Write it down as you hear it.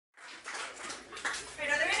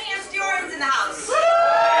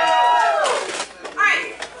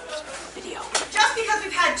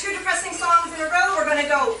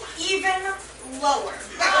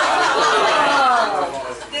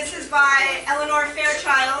Eleanor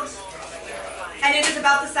Fairchild, and it is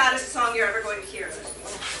about the saddest song you're ever going to hear.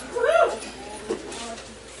 Woo!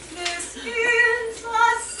 This is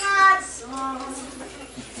a sad song,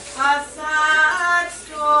 a sad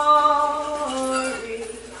story.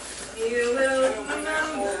 You will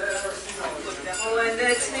remember when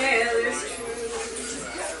the tale is true.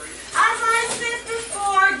 As I sit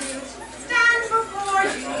before you, stand before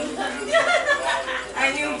you,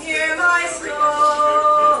 and you hear my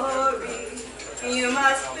story, you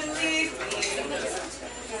must believe me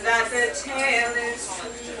that the tale is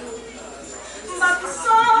true. But the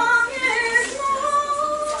song is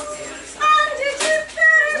long, and it is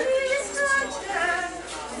very certain.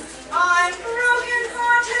 I'm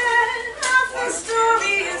broken-hearted as the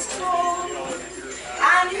story is told,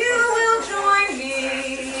 and you will join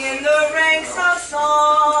me in the ranks of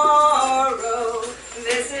sorrow.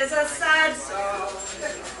 This is a sad song,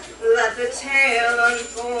 let the tale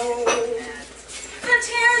unfold. The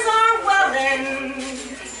tears are welling,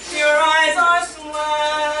 your eyes are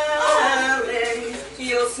swelling.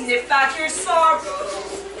 You'll sniff back your sorrow,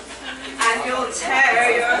 and you'll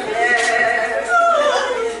tear your hair.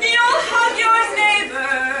 You'll hug your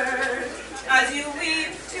neighbor as you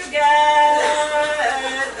weep together.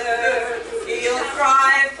 You'll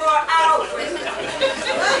cry for hours, it's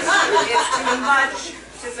too much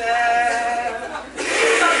to bear.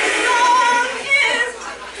 But the song is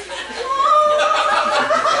long,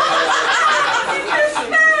 it is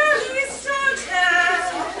very certain.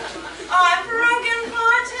 I'm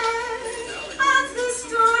broken-hearted as the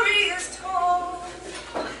story is told,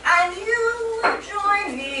 and you will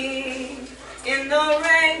join me in the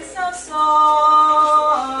ranks of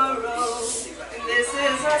sorrow. This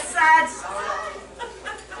is a sad song,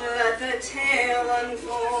 let the tale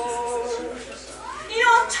unfold.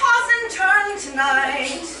 You'll toss and turn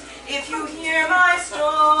tonight if you hear my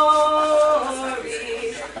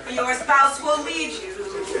story. Your spouse will lead you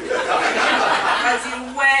as you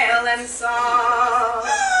wail and sob.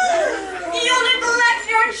 You'll neglect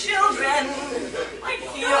your children,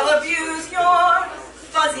 you'll abuse your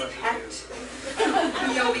fuzzy pet.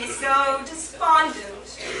 You'll be so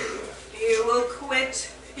despondent, you will quit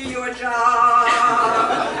your job.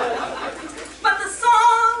 But the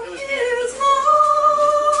song is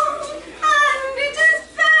long, and it is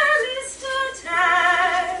fairly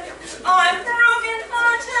certain. I'm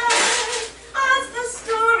broken-hearted as the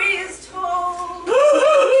story is told,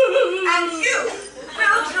 and you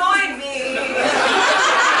will join me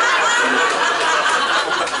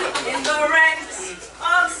in the ranks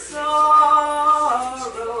of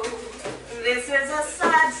sorrow. This is a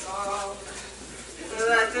sad song,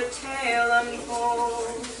 let the tale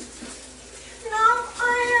unfold. Now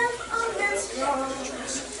I am a minstrel,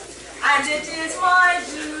 and it is my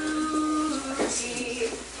duty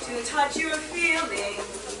to touch your feelings.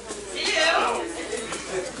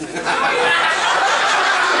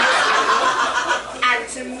 And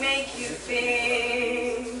to make you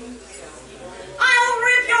think. I'll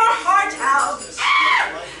rip your heart out,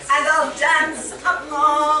 and I'll dance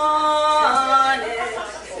upon it.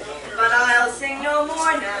 But I'll sing no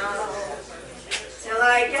more now, till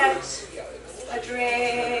I get a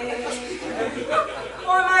drink.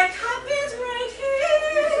 For my cup is right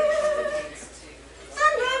here, and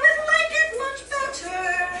I would like it much better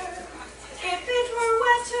if it were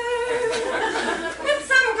wetter, with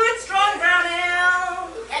some good strong brown ale.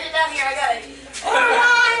 Hand it down here, I got it. Or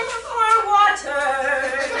wine, or water,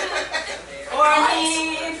 or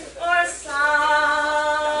mead, or cider.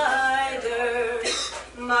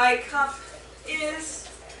 My cup is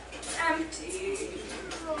empty.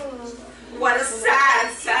 What a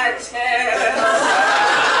sad, sad tale.